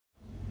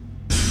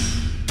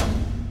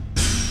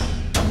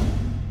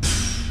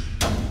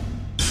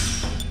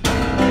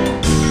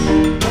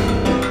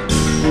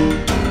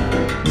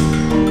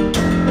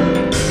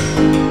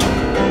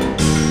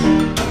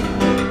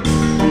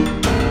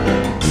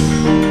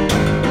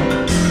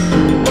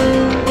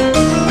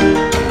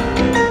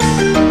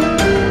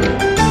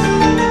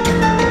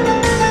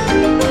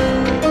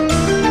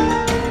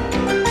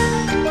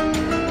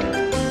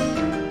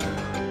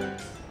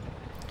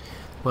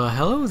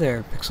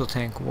Pixel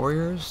Tank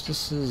Warriors.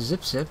 This is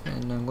Zip,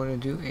 and I'm going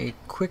to do a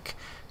quick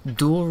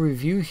dual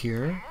review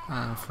here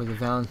for the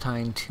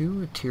Valentine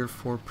 2 Tier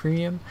 4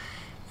 Premium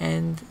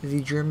and the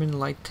German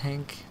light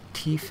tank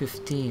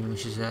T15,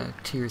 which is a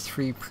Tier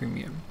 3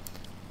 Premium.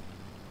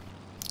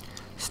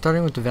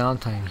 Starting with the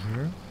Valentine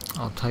here,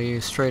 I'll tell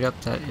you straight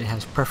up that it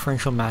has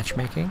preferential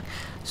matchmaking,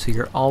 so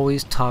you're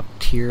always top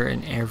tier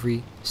in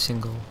every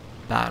single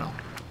battle.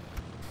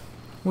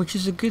 Which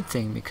is a good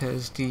thing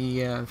because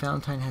the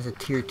Valentine has a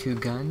Tier 2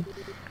 gun.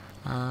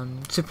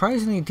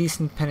 Surprisingly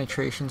decent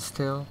penetration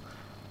still.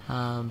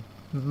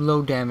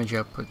 Low damage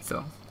output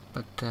though,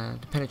 but the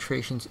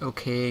penetration's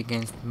okay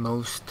against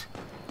most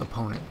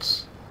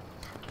opponents.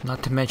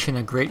 Not to mention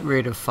a great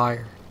rate of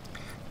fire.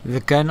 The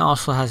gun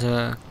also has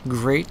a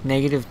great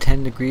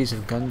 -10 degrees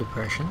of gun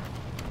depression.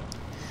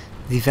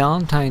 The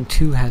Valentine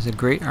 2 has a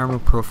great armor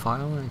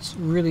profile, and it's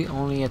really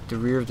only at the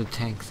rear of the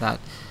tank that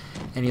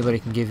anybody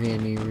can give you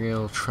any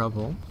real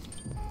trouble.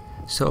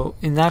 So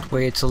in that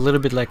way it's a little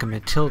bit like a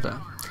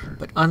Matilda,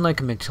 but unlike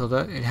a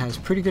Matilda it has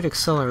pretty good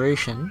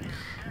acceleration,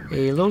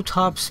 a low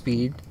top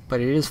speed,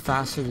 but it is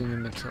faster than the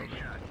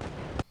Matilda.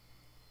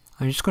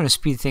 I'm just going to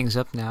speed things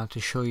up now to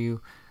show you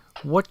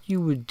what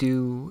you would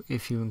do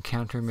if you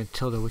encounter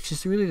Matilda, which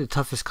is really the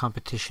toughest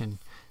competition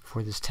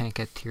for this tank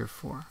at Tier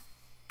 4.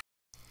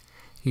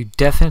 You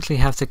definitely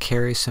have to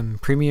carry some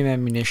premium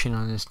ammunition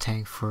on this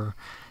tank for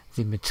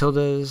the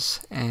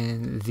Matildas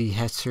and the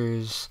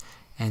Hetzers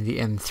and the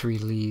M3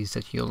 Lees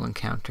that you'll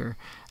encounter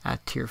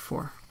at Tier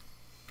 4.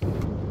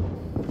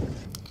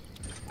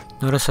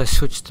 Notice I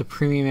switched to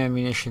premium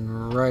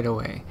ammunition right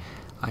away.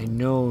 I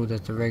know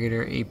that the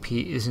regular AP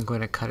isn't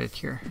going to cut it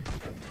here.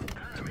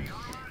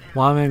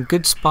 While I'm in a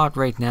good spot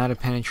right now to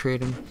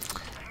penetrate him,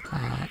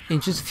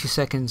 in just a few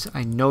seconds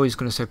I know he's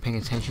going to start paying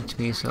attention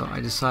to me, so I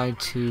decide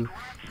to,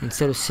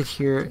 instead of sit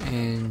here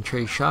and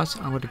trade shots,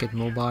 I'm going to get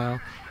mobile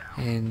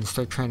and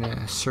start trying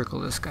to circle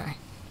this guy.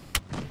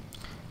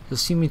 You'll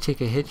see me take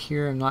a hit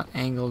here. I'm not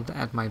angled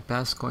at my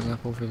best going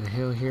up over the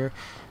hill here,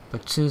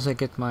 but as soon as I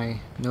get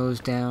my nose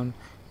down,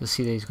 you'll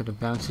see that he's going to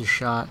bounce his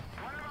shot,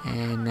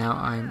 and now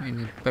I'm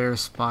in a better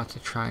spot to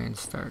try and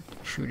start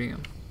shooting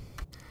him.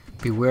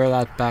 Beware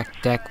that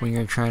back deck when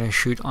you're trying to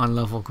shoot on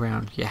level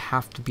ground. You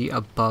have to be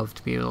above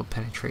to be able to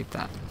penetrate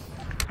that.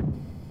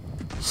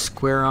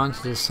 Square on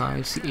to the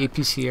sides. The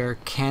APCR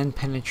can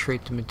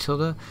penetrate the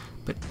Matilda,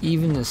 but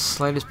even the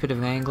slightest bit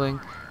of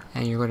angling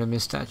and you're going to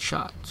miss that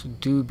shot, so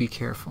do be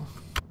careful.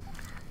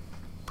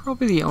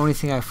 Probably the only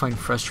thing I find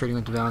frustrating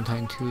with the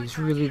Valentine 2 is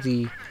really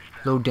the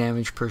low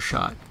damage per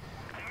shot.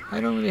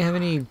 I don't really have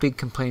any big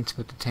complaints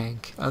with the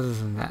tank other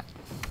than that.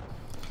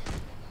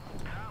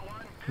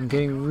 I'm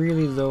getting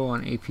really low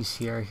on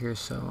APCR here,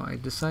 so I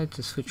decided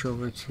to switch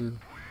over to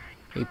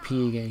AP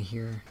again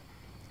here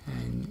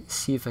and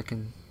see if I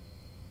can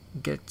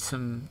get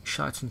some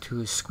shots into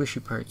his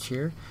squishy parts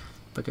here,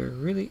 but there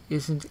really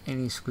isn't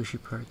any squishy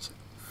parts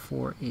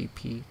for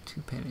AP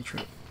to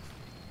penetrate.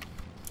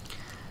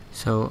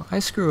 So I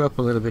screw up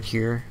a little bit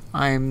here.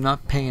 I'm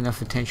not paying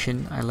enough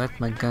attention. I let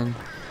my gun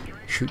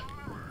shoot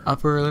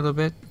upper a little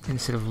bit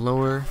instead of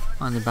lower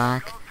on the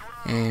back,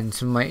 and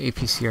some of my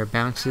APCR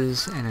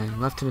bounces, and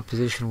I'm left in a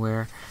position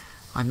where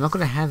I'm not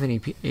going to have any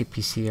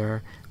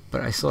APCR,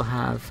 but I still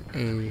have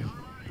a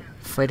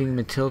fighting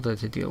Matilda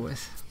to deal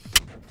with.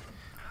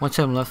 Once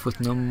I'm left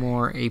with no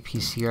more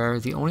APCR,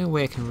 the only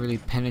way I can really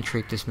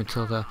penetrate this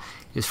Matilda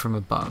is from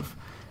above.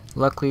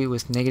 Luckily,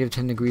 with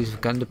 -10 degrees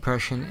of gun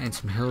depression and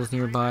some hills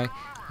nearby,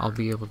 I'll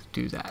be able to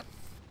do that.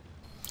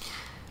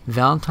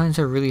 Valentines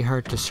are really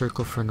hard to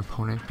circle for an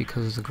opponent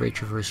because of the great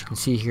traverse. You can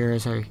see here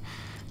as I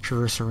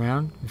traverse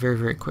around,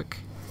 very quick.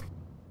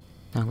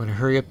 Now I'm going to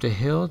hurry up the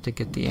hill to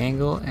get the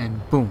angle,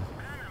 and boom,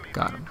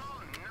 got him.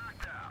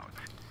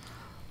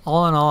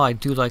 All in all, I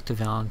do like the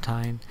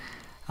Valentine.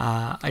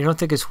 I don't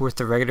think it's worth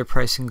the regular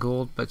price in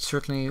gold, but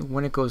certainly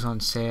when it goes on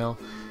sale,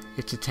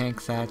 it's a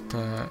tank that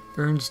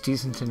earns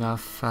decent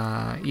enough,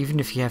 even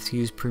if you have to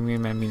use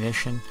premium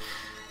ammunition.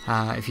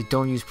 If you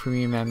don't use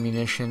premium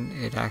ammunition,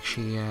 it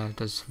actually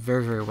does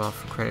very well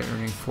for credit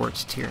earning for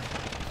its tier.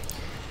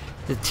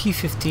 The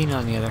T15,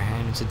 on the other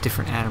hand, is a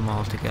different animal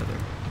altogether.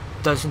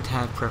 It doesn't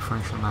have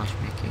preferential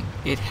matchmaking.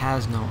 It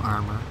has no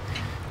armor.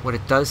 What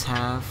it does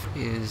have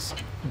is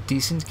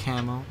decent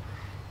camo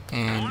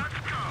and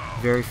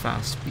very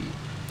fast speed.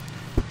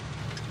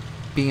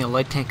 Being a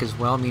light tank as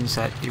well means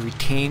that it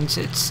retains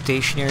its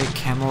stationary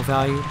camo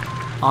value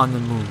on the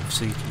move,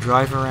 so you can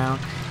drive around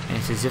and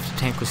it's as if the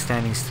tank was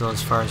standing still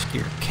as far as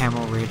your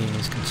camo rating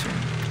is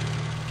concerned.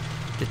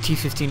 The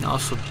T15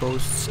 also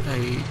boasts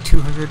a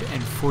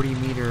 240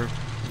 meter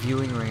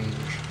viewing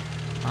range,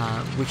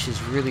 which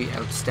is really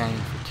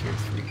outstanding for Tier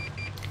 3.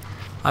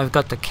 I've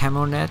got the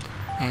camo net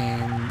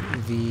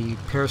and the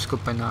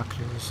periscope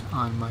binoculars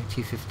on my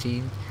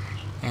T15,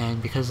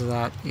 and because of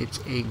that, it's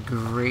a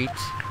great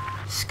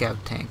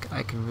scout tank.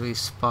 I can really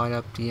spot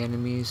up the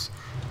enemies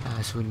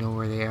so we know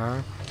where they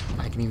are.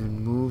 I can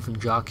even move and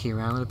jockey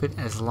around a little bit.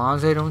 As long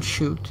as I don't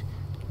shoot,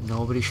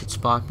 nobody should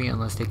spot me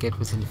unless they get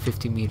within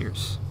 50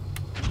 meters.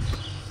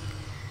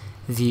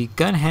 The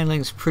gun handling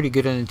is pretty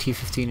good on the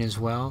T15 as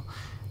well.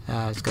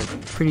 It's got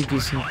pretty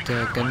decent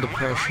gun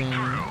depression,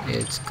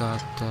 it's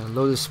got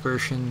low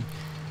dispersion,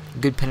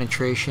 good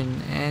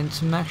penetration, and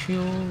some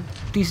actual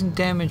decent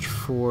damage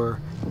for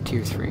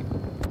Tier 3.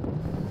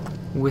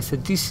 With a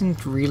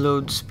decent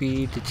reload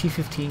speed, the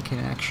T15 can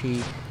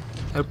actually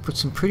output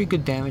some pretty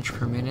good damage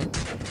per minute,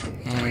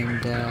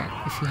 and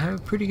if you have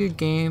a pretty good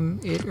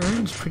game, it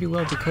earns pretty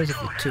well because of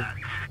it too.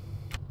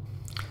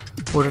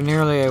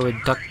 Ordinarily I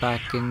would duck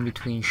back in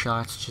between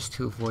shots just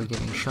to avoid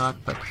getting shot,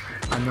 but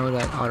I know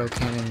that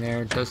autocannon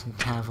there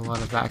doesn't have a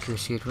lot of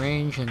accuracy at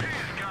range, and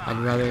I'd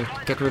rather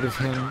get rid of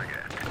him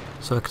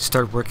so I could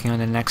start working on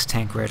the next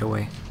tank right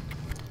away.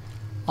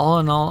 All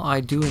in all, I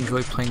do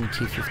enjoy playing the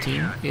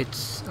T15.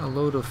 It's a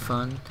load of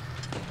fun.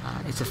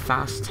 It's a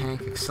fast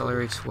tank,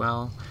 accelerates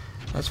well.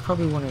 That's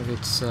probably one of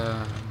its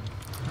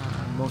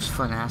most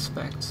fun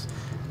aspects.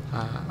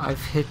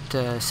 I've hit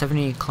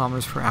 70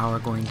 kilometers per hour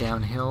going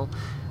downhill.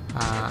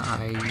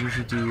 I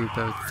usually do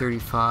about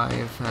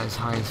 35, as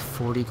high as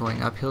 40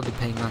 going uphill,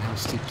 depending on how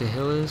steep the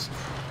hill is.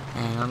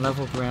 And on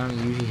level ground,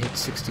 I usually hit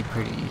 60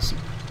 pretty easy.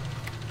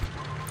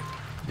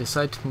 I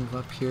decide to move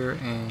up here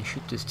and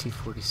shoot this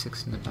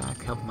T-46 in the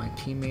back, help my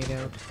teammate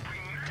out.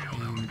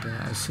 And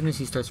as soon as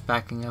he starts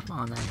backing up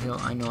on that hill,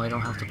 I know I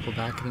don't have to pull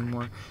back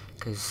anymore,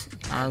 because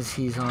as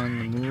he's on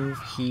the move,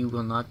 he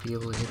will not be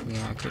able to hit me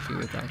accurately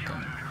with that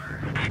gun.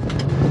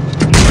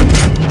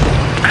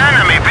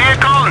 Enemy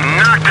vehicle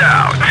knocked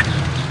out!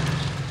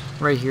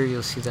 Right here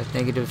you'll see that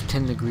negative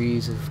 10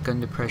 degrees of gun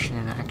depression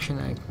in action.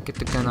 I get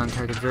the gun on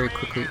target very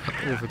quickly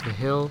up over the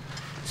hill.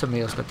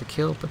 Somebody else got the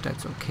kill, but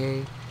that's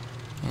okay.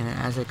 And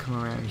as I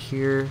come around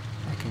here,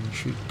 I can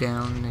shoot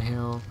down the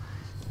hill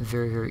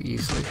very, very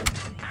easily.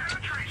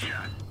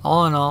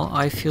 All in all,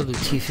 I feel the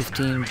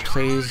T-15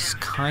 plays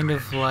kind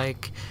of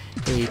like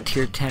a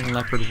Tier 10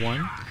 Leopard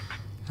 1.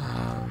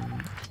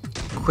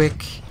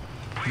 Quick,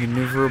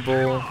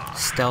 maneuverable,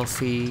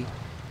 stealthy,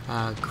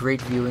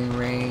 great viewing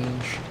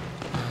range,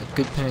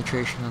 good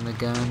penetration on the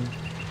gun.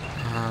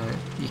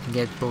 You can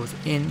get both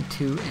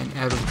into and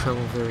out of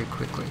trouble very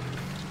quickly.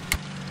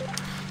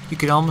 You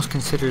could almost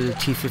consider the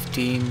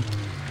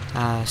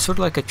T-15 sort of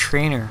like a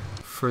trainer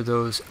for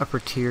those upper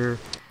tier,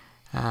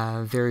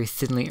 very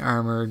thinly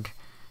armored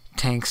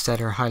tanks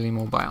that are highly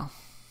mobile.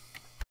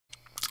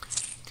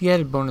 The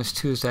added bonus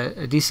too is that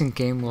a decent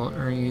game will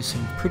earn you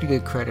some pretty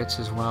good credits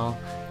as well,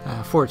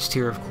 for its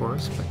tier of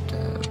course,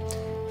 but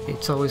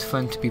it's always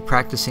fun to be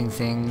practicing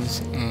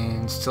things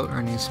and still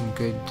earning some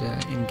good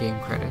in-game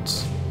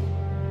credits.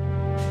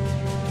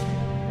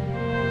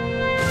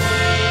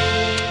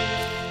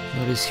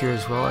 Notice here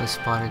as well I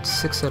spotted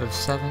 6 out of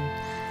 7,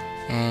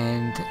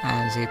 and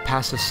as a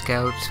passive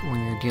scout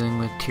when you're dealing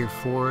with tier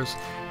 4s,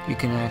 you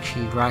can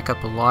actually rack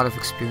up a lot of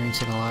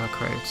experience and a lot of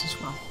credits as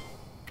well.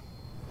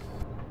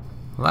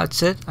 Well,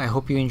 that's it. I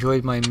hope you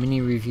enjoyed my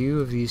mini review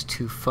of these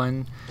two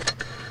fun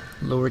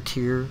lower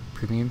tier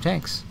premium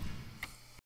tanks.